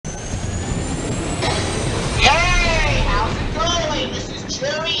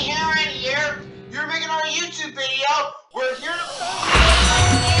We're here on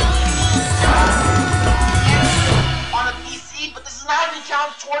a PC, but this is not even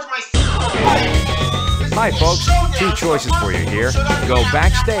counted towards my Hi folks, two choices for you here. Go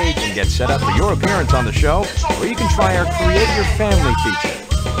backstage and get set up for your appearance on the show, or you can try our Create Your Family feature.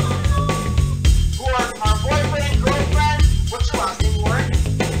 Who are our boyfriend and girlfriend? What's your last name, Warren?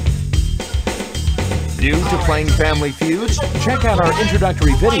 New to playing Family Feud? Check out our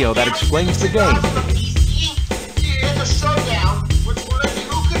introductory video that explains the game. On the PC, here's a showdown, which we're gonna see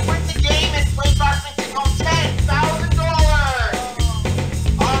who could win the game and play back and take home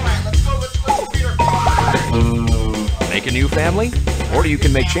 $10,000. Alright, let's go read our family. Make a new family? Or you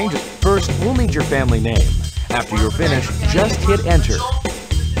can make changes. First, we'll need your family name. After you're finished, just hit enter.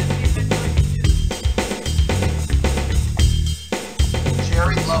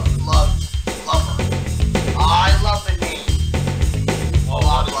 Jerry Lover. I love the name. Well,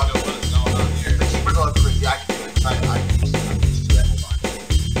 what is going on here? The keeper going crazy. I can do it. I'm used to that. Hold on.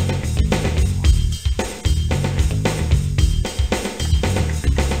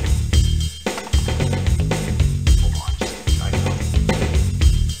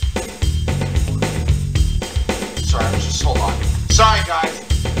 Hold on. Sorry, guys.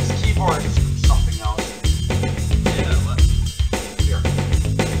 This keyboard is something else. Yeah, what? Here.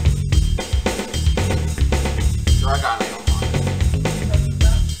 Here, I got it. Hold on.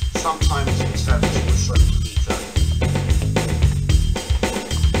 Sometimes instead of just short pizza.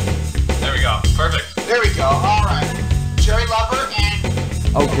 There we go. Perfect. There we go. All right. Cherry Lover and.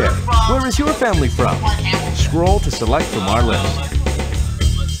 Okay, where is your family from? Scroll to select from our list.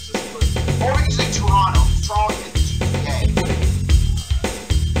 Let's just put. Or we can say Toronto. Toronto is GTA.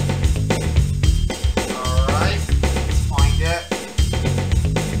 Alright. Let's find it.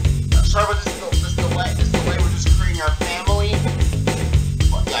 Sorry about this delay. This delay, we're just creating our family.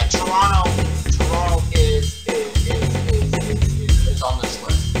 But yeah, Toronto is on this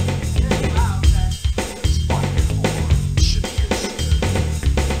list. Wow, okay. Let's find it. Hold on. It should be here soon.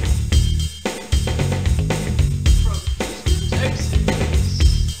 From Houston, Texas.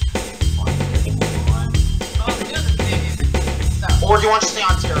 Find it. Hold on. Oh, the other Canadian. South. Or do you want to stay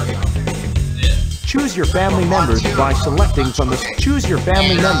Ontario? Yeah. Choose your family members by selecting from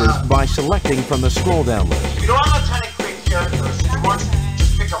the scroll down list. We don't have a ton of great characters, so you want to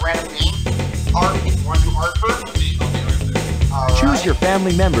just pick a random name? Art, you want to do Artford? I'll be Arthur. Alright. Choose your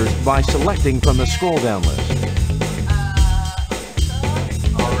family members by selecting from the scroll down list.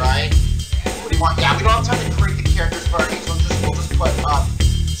 Alright. What do you want? Yeah, we don't have time to create the characters for our names, so we'll just put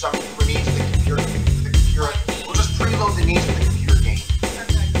some names for the computer. We'll just preload the names for the computer game.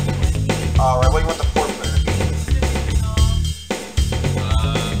 Alright, what do you want the fourth player to be?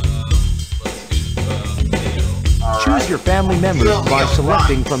 Let's do video. Alright. Choose your family members by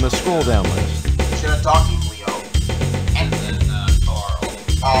selecting from the scroll down list. Should have talking Leo. And then Carl.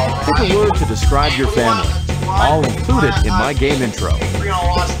 Alright. Pick a word to describe your family. I'll include it in my game intro.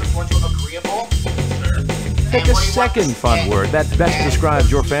 Agreeable. Sure. Pick a second fun word that best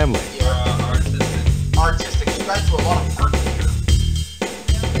describes your family. Artistic. Artistic. You guys do a lot of art here.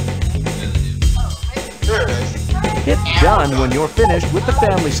 There it is. Hit done when you're finished with the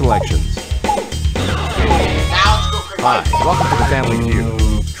family selections. Now let's go create Hi, welcome to the Family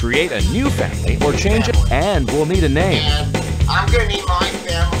Feud. Create a new family or change it, and we'll need a name. And I'm gonna name my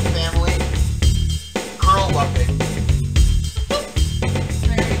family Girl Loving.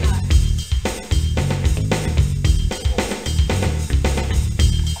 Very nice.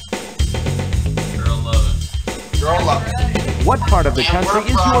 Girl loving. Girl Loving. What part of the country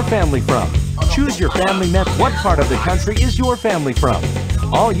is your family from? Choose your family member. What part of the country is your family from?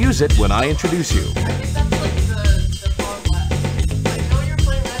 I'll use it when I introduce you. I think that's like the far west. Like, you know you're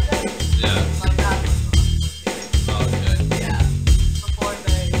playing Red Dead? Yeah. Like that. Okay. Yeah. Before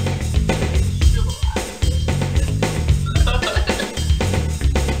they shoot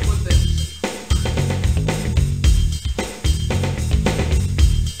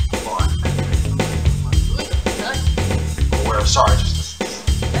Where? Sorry, just I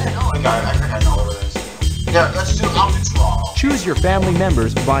think I know where it is. Yeah, I'll do Toronto. Choose your family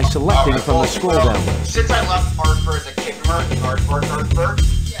members by selecting from the scroll down list. Since I left Artford as a kid, remember Artford?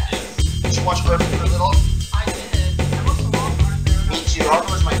 Yes. Did you watch Artford for a little? I did. I watched a lot of art there. Me too.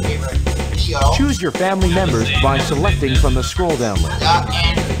 Artford was my favorite. Theo. Choose your family members by selecting from the scroll down list.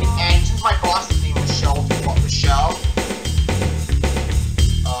 And since my boss's name was Michelle,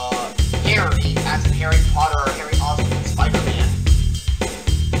 Harry, as in Harry Potter or Harry Osborn, Spider-Man,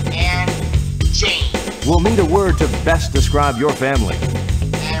 and Jane. We'll need a word to best describe your family.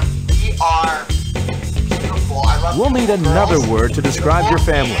 And we are beautiful. I love We'll need beautiful another girls. word to describe your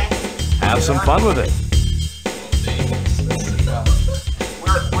family. Have some fun with it.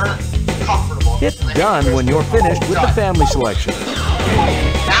 more comfortable. Hit done when you're finished with the family selection.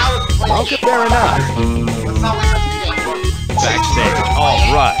 Now let's play Okay, fair enough. Let's not waste our game. Backstage.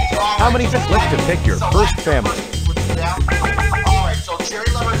 All right. How many to click to pick your first family? Alright, so Cherry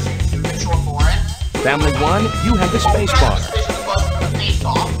Lovers, you control Lauren. Family 1, you have the space bar. Face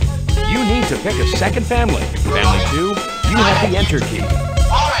off. You need to pick a second family. Family 2, you have the enter key.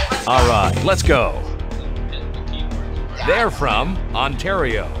 All right, let's go. They're from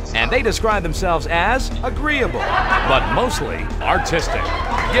Ontario, and they describe themselves as agreeable, but mostly artistic.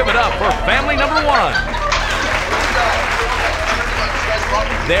 Give it up for family number 1.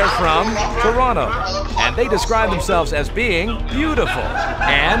 They're from Toronto, and they describe themselves as being beautiful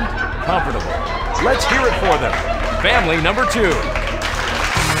and comfortable. Let's hear it for them. Family number 2. On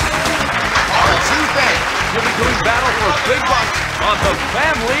Tuesday, you'll be doing battle for big bucks on the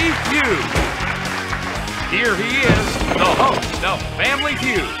Family Feud. Here he is, the host of Family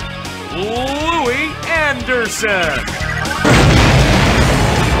Feud, Louis Anderson.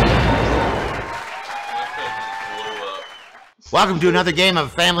 Welcome to another game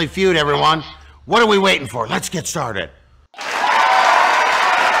of Family Feud, everyone. What are we waiting for? Let's get started.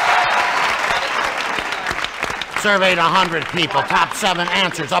 Surveyed 100 people. Top 7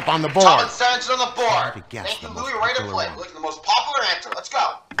 answers up on the board. Top 7 answers on the board. Thank you, Louis. Right to play. Look at the most popular answer. Let's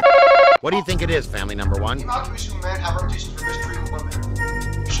go. What do you think it is, family number 1? The amount of issues men have reputations for mistreating women.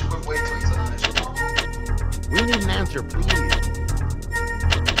 You should wait till he's on the issue. We need an answer, please.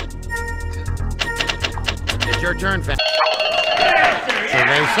 It's your turn, family.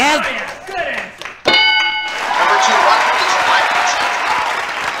 Survey says. Number 2, what is my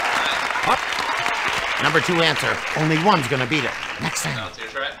Number 2 answer. Only one's gonna beat it. Next No, time. it's your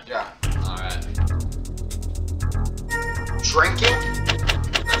turn? Yeah. Alright. Drinking?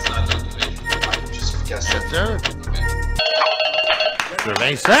 That's not an occupation. I just guessed Yes, it. sir. Okay.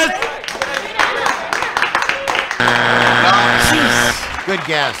 Survey says. Good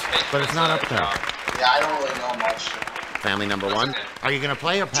guess, but it's not up there. Yeah, I don't really know much. Family number 1. Are you gonna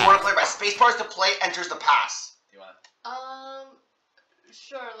play or Do you want to pass? play by space bars to play enters the pass? Do you want?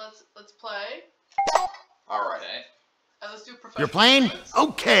 Sure. Let's play. All right. Okay. Let's do professional. You're playing? points.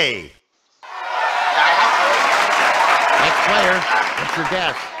 Okay. Yeah, I Next player, what's your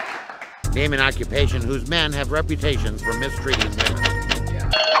guess? Name an occupation whose men have reputations for mistreating women.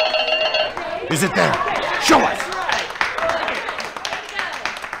 Is it there? Show us!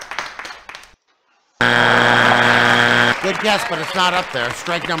 Good guess, but it's not up there.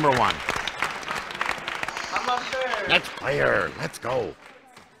 Strike number 1. I'm not sure. Next player, let's go.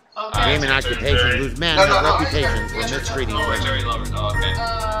 Okay. Name an occupation whose men have reputations for mistreating Oh, women. Cherry Lovers. Oh, okay.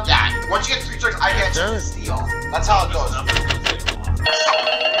 Yeah, once you get 3 strikes, I get Sure. to steal. That's how it goes.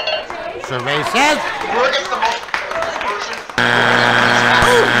 Survey says. Whoever gets the most version.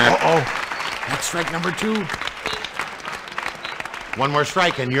 Uh-oh. That's strike number 2. One more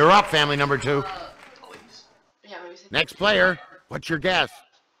strike and you're up, family number 2. Yeah, maybe say Next player, what's your guess?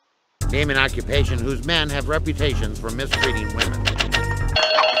 Name an occupation whose men have reputations for mistreating women.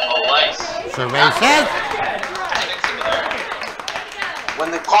 Oh, lice. Survey says.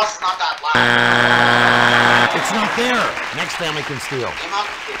 When the cost is not that loud. It's not there. Next family can steal.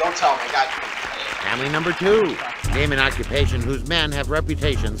 Okay, don't tell me. I got you. Family number 2. Name an occupation whose men have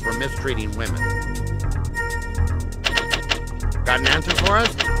reputations for mistreating women. Got an answer for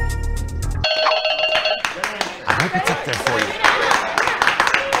us? I hope it's up there for you.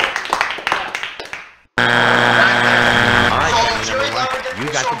 All right, family number 1.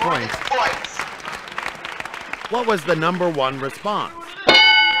 You got the points. What was the number 1 response?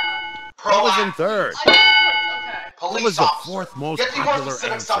 What was in third? okay. Police was the officer. 4th most Get to be more popular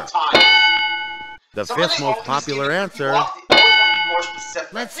specific answer? sometimes. The Some of 5th the most always popular give you answer. off the- always want to be more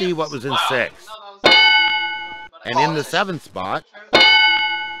specific. Let's see what was in 6th. No, that was. And in the 7th spot,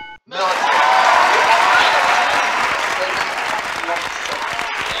 Military.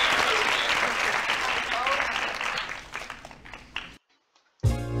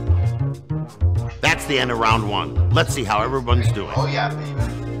 that's the end of round 1. Let's see how everyone's doing. Oh yeah, baby.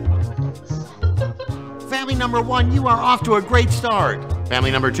 Family number 1, you are off to a great start.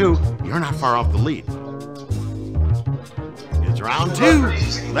 Family number 2, you're not far off the lead. It's round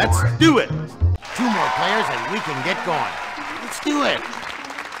 2. Let's do it. 2 more players and we can get going. Let's do it.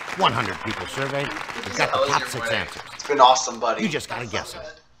 100 people surveyed. We've got the top 6 answers. It's been awesome, buddy. You just gotta guess it.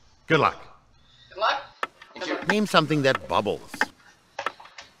 Good luck. Good luck. Thank you. Name something that bubbles.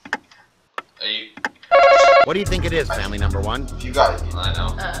 Are you? What do you think it is, family number 1? You got it. I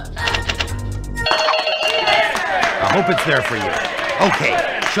know. I hope it's there for you.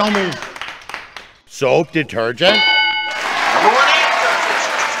 Okay, show me. Soap, detergent. Number 1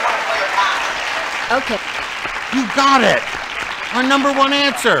 answer. Okay. You got it! Our number one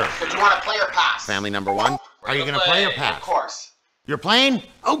answer! So do you want to play or pass? Family number one, are you going to play or pass? Of course. You're playing?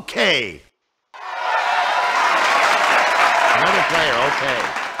 Okay. Another player, okay.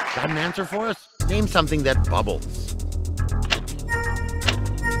 Got an answer for us? Name something that bubbles.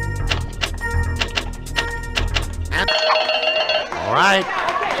 All right.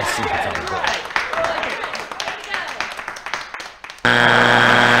 Let's see what's on the board.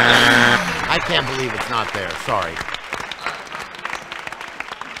 I can't believe it's not there. Sorry.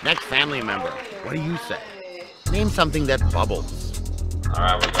 Next family member. What do you say? Name something that bubbles. All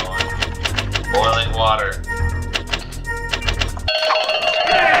right, we're going. Boiling water.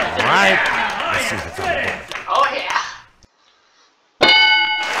 All right. Let's see what's on the board. Oh, yeah.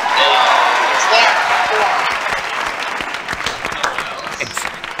 It's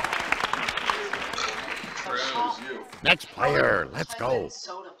there. Next player. Let's go.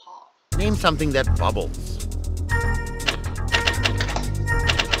 Soda pop. Name something that bubbles.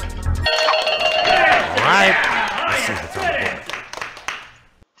 All right. Let's see what's on the board.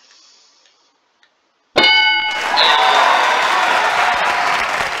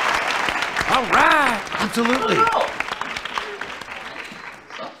 All right. Absolutely.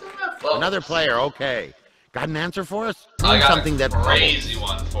 Another player. Okay. Got an answer for us? I Name got something a that crazy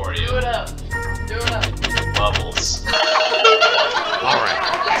one for you. Do it up. Do it up. Bubbles. All right.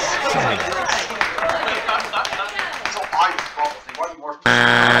 Show me that. So are you bubbles? They want you more. Oh,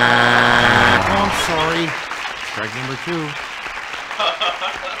 I'm sorry. Strike number 2.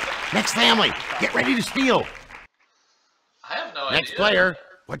 Next family. Get ready to steal. I have no idea. Next player.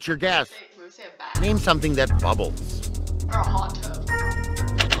 What's your guess? Can we say a bat? Name something that bubbles. Or a hot tub.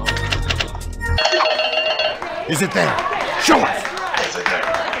 Is it there? Show us. Is it there?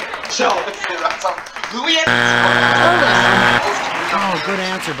 Show us. That's a Louis. Oh, good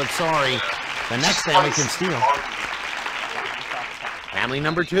answer, but sorry. The next family can steal. Family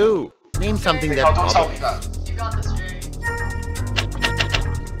number 2. Name something that Don't tell me bubbles. that. You got this, Jerry.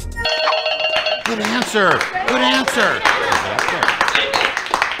 Good answer. Good answer.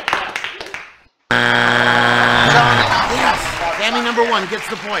 Yes. Family number 1 gets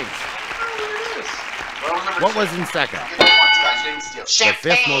the points. What was in second? The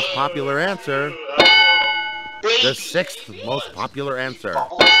 5th most popular answer. The 6th most popular answer.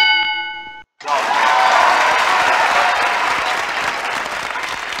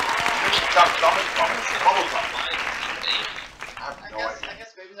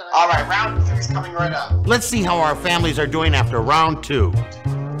 All right, round 3 is coming right up. Let's see how our families are doing after round 2.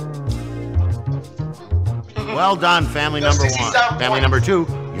 Well done, family number 1. Family number 2,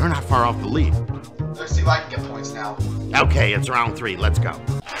 you're not far off the lead. Let's see if I can get points now. Okay, it's round 3. Let's go. 2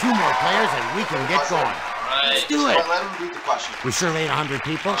 more players and we can get going. Let's do it. Let him read the question. We surveyed 100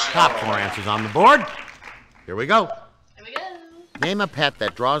 people. Top 4 answers on the board. Here we go. Here we go. Name a pet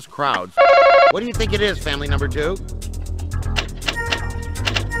that draws crowds. What do you think it is, family number 2?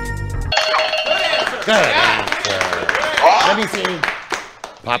 Good answer. Let me see.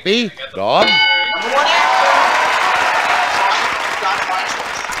 Puppy? Dog? Number 1 answer. Got my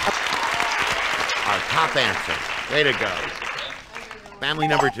choice. Our top answer. Way to go. Family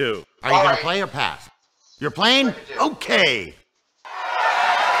number 2. Are you going to play or pass? You're playing? Okay.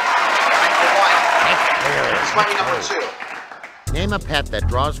 This might be number 2. Name a pet that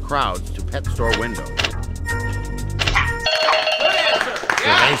draws crowds to pet store windows.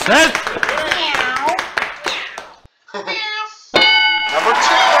 Survey says. Number 2.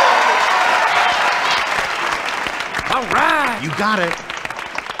 All right. You got it.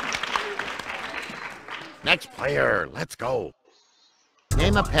 Next player. Let's go.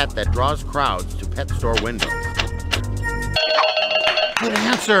 Name a pet that draws crowds to pet store windows. Good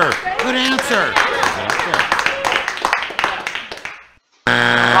answer. Good answer.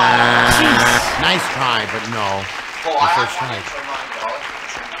 Jeez. Nice try, but no. The first strike.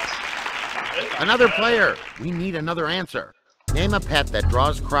 Another player. We need another answer. Name a pet that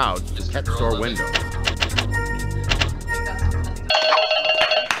draws crowds to pet store windows.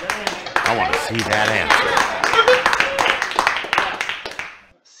 I want to see that answer.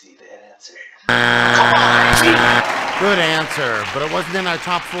 Good answer, but it wasn't in our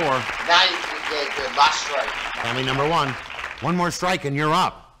top 4. Now you can get good. Last strike. Family number 1. One more strike and you're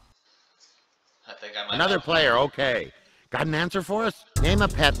up. I think I might Another player, okay. Got an answer for us? Name a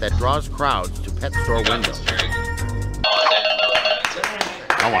pet that draws crowds to pet store windows.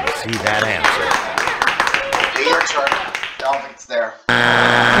 I want to see that answer. Yeah, your turn. I don't think it's there.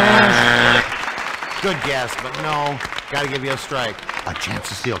 Good guess, but no. Gotta give you a strike. A chance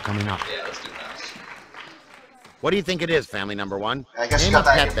to steal coming up. Yeah, let's do mouse. What do you think it is, family number 1? I guess Name you a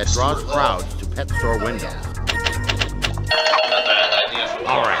got that pet that draws crowds to pet store windows.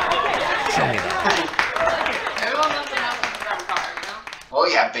 All right, show me that. Everyone left the house with a car, you know? Oh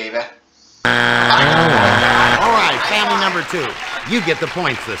yeah, baby. All right, family number 2. You get the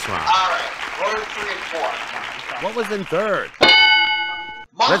points this round. Alright, what are 3 and 4? What was in third?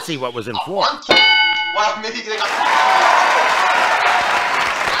 Monkey. Let's see what was in fourth. Monkey. Well, maybe they got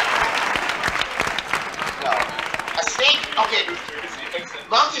no. A snake, okay.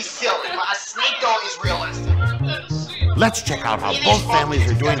 Monkey's silly, but a snake though is realistic. Let's check out how both families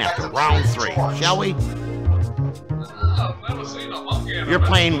are doing after round 3, shall we? You're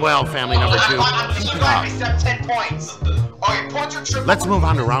playing well, family number 2. I'm Keep just it going up. to accept 10 points. Okay, points are triple. Let's move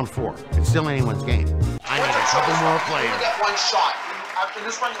on to round 4. It's still anyone's game. I need a couple more You only players. get 1 shot. After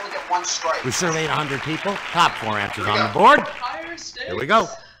this one, you only get 1 strike. We surveyed 100 people. Top 4 answers on the board. Higher stakes. Here we go.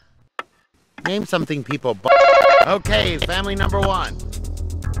 Name something people buy. Okay, family number 1.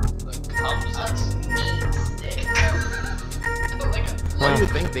 What do you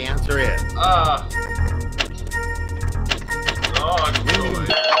think the answer is?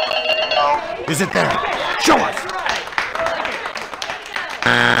 Is it there? Show us.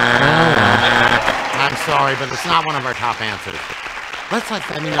 I'm sorry, but it's not one of our top answers. Let's let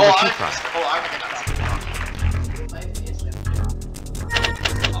family number 2 try.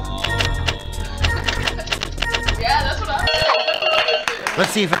 Yeah, that's what I was.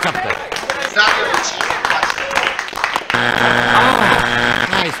 Let's see if it's up there. It's not going to cheat.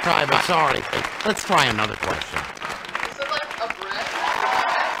 Nice try, but sorry. Let's try another question. Is it like a bread?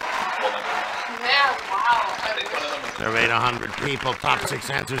 Man, wow. Surveyed 100 people. Top 6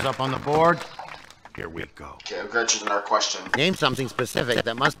 answers up on the board. Here we go. Okay, I'll get you another question. Name something specific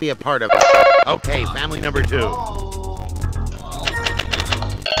that must be a part of. Okay, family number 2. Oh.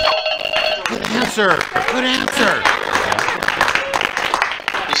 Good answer. Good answer.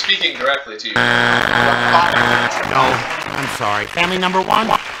 He's speaking directly to you. No, I'm sorry. Family number 1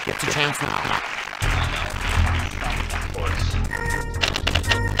 gets a chance now. Of course.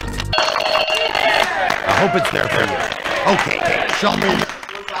 I hope it's there for you. Okay, show me.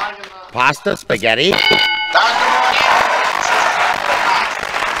 Lasagna. Pasta, spaghetti.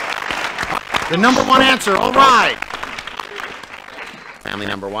 The number 1 answer. All right. Family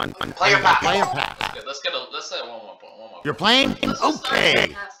number 1. Player pass. Player pass. Okay, let's say one more point. One more. You're playing? Okay.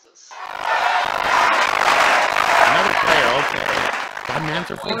 Pastas. Another player. Okay. Got an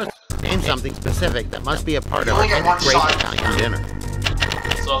answer for us? Name something specific that must be a part of You only any get one great shot. Italian dinner.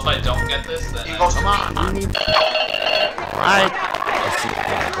 So if I don't get this, then He goes Come on. You need... All right. Let's see what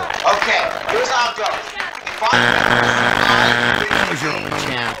they can do. Okay, here's how it goes. If I That was your only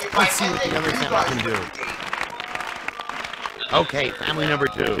chance. Let's see what the other family can do. Okay, family number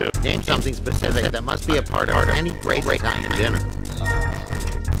 2. Name something specific that must be a part of any great Italian dinner.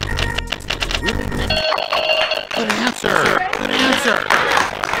 Good answer. Good answer.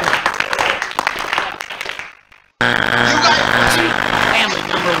 You guys Family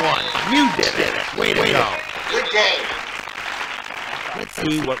number 1. You did it. Way to go. good game. Let's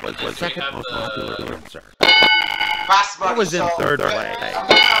see what was the second most popular answer. Fast money. What was in so, third I'm place? gonna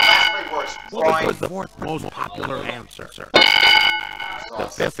fast money works. What was the 4th most popular answer? The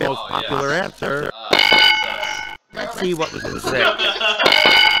 5th most popular answer. Let's see what was in 6th.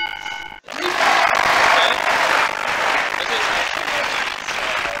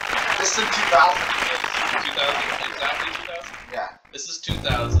 This is 2000. 2000, exactly 2000. Yeah. This is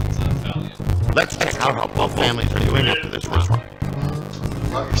 2000 Italian. Let's check out how both families are doing after this round.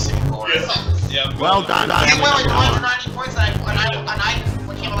 Love your singing, Lord. Yeah. Well done, You family win like number 1. 190 points, and I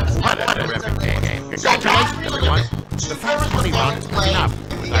came up with this. What a terrific game. Congratulations, everyone. The first money round is coming up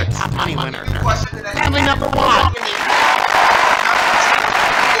with our top money winner. Family number 1.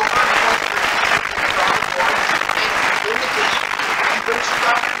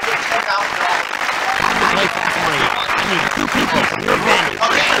 Play fast money. I need 2 people from your family.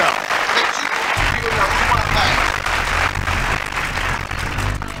 Let's go.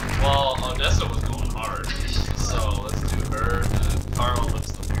 Well, Odessa was going hard, so let's do her. And Carl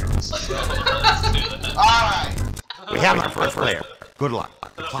looks the weirdest. So let's do that. Alright. We have our first player. Good luck.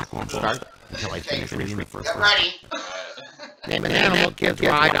 The clock won't start until I finish reading the first Get round. ready. Name an animal kids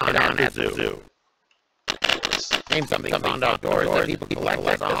ride on at the zoo. Name something found outdoors that people collect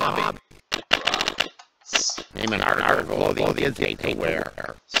as a hobby. Name an article of the kids hate to wear.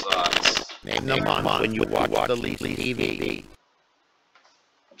 Sucks. Name the month when you watch the least TV.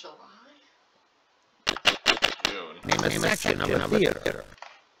 July? June. Name a section of a theater.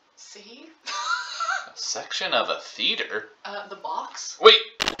 See? A section of a theater? The box? Wait!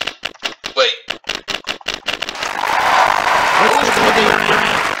 Let's look at your answer.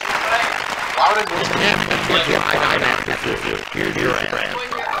 Why would have Here's your answer. When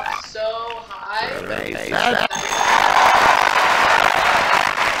you're up so high.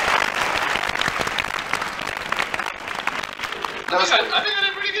 That was I think I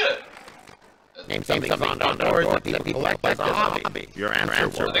did pretty good. Name something outdoors that people collect as a hobby. Your answer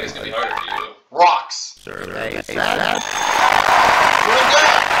was... I think it's gonna be harder for you. rocks. Survey said... Really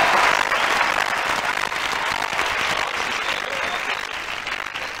good.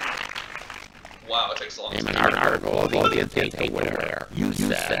 Wow, it takes a long Name time. an article the audience can take wear. You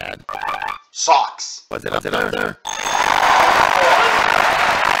said... Socks. Was it up there?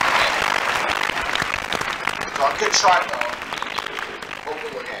 Good try, though.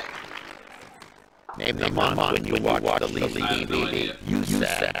 Hopefully we'll get. Name the month when you watch the least TV. You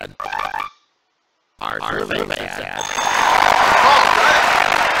said... Our survey said...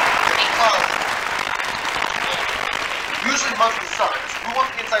 Usually month of summer. Who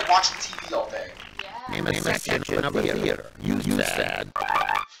wants to be inside watching TV all day? Yeah. Name a section of a theater. You said...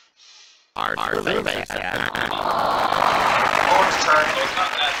 Our survey said... Lawrence turn. So it's not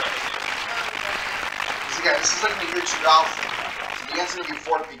that type of Again, this is like in the year 2000. So the answer to be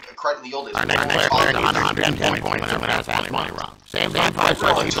 4 to be credit in the old days. Our next player earned 110 points whenever that's fast money wrong. Same time for us,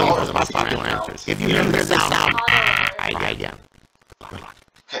 you for the most popular answers. If you hear the sound, I again. Okay.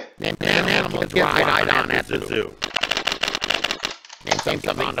 Name an animal that ride on at the zoo. Name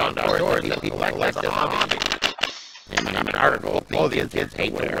something outdoors that people collect as a hobby. Name an article the audience kids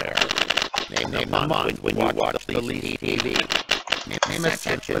hate to wear. Name the month when you watch the least TV. Name a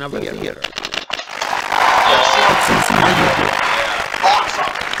section of a theater. Box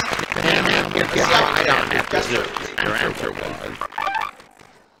office. Name an animal that ride on at the zoo. Your answer was...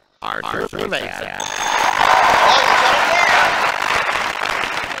 Our survey said...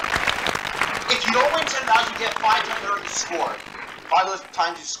 If you don't win 10,000, you get 5 times you score. 5 of those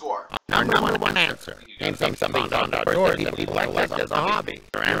times you score. Our number one answer. Name something outdoors that people collect as a hobby.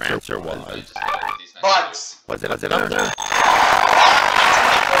 Your answer was... Bugs. Was it up there?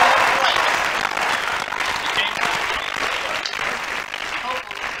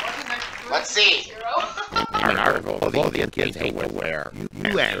 Let's see. An article the audience kids hate to wear.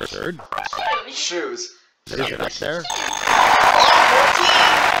 You answered. Shoes. Is it up there?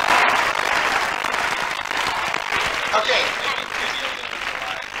 Okay.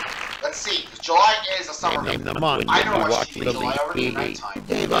 Let's see. July is a summer. Name the month I when know you watch watch TV. the July already TV. nighttime.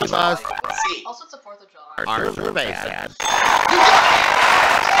 Gave us Let's see. Also, it's the 4th of July. our survey said.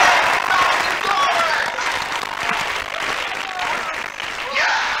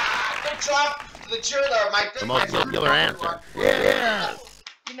 Good job to the cheerleader, my big The most popular answer. Yeah.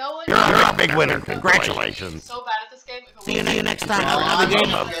 You know what? You're a big winner. Congratulations. So bad at this game. See you next time for another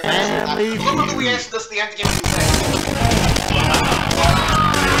game of Family Look at the we Feud. answered this, the end game of the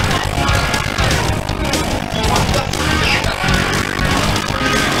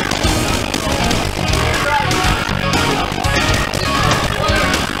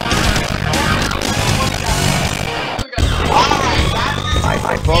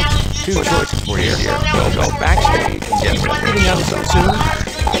Hi, folks. Two choices for you here. We'll go backstage and get repeating episode soon.